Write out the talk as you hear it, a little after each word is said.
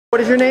What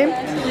is your name?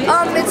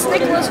 It's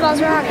Nicholas.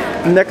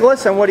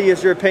 Nicholas, and what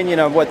is your opinion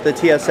of what the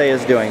TSA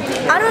is doing?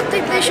 I don't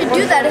think they should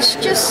do that. It's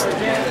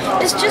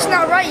just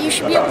not right. You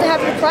should be able to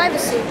have your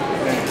privacy.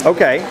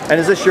 Okay, and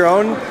is this your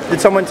own? Did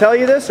someone tell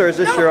you this, or is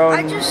this your own?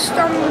 I just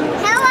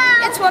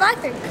hello. It's what I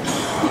think.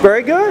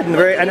 Very good.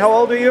 And how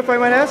old are you, if I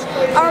might ask?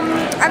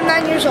 I'm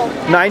 9 years old.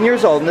 9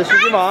 years old, and this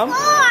is your mom.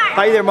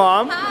 Hi there,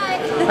 Mom. Hi.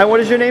 And what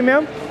is your name,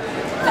 ma'am?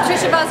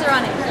 Patricia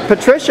Bazzarani.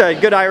 Patricia,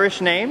 good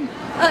Irish name.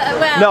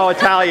 Well, No,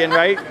 Italian,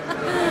 right?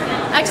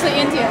 actually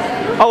Indian.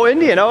 Oh,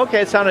 Indian. Oh,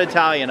 okay, it sounded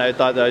Italian. I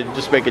thought I'd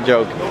just make a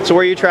joke. So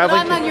where are you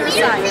traveling? But I'm on your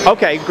side.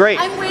 Okay, great.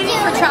 I'm waiting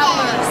for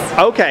travelers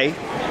Okay.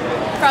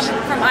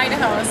 from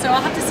Idaho, so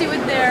I'll have to see what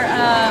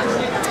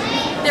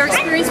their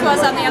experience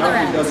was on the other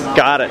end.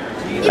 Got it.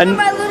 Even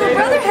my little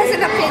brother has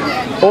an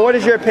opinion. Well, what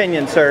is your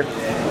opinion, sir?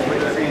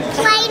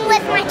 Playing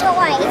with my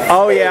toys.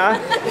 Oh, yeah?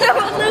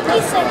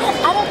 Lukey said,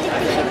 I don't think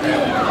they should do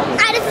it.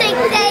 I don't think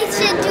they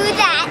should do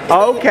that.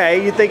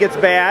 Okay, you think it's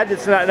bad?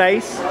 It's not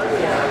nice?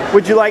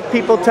 Would you like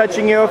people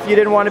touching you if you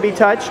didn't want to be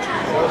touched?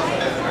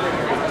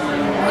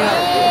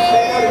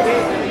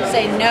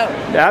 Say no.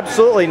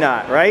 Absolutely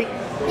not, right?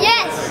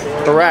 Yes.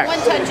 Correct. No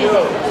one touches you.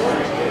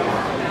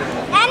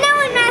 And no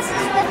one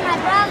messes with my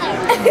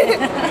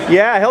brother.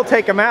 Yeah, he'll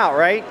take them out,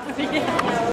 right? Yeah.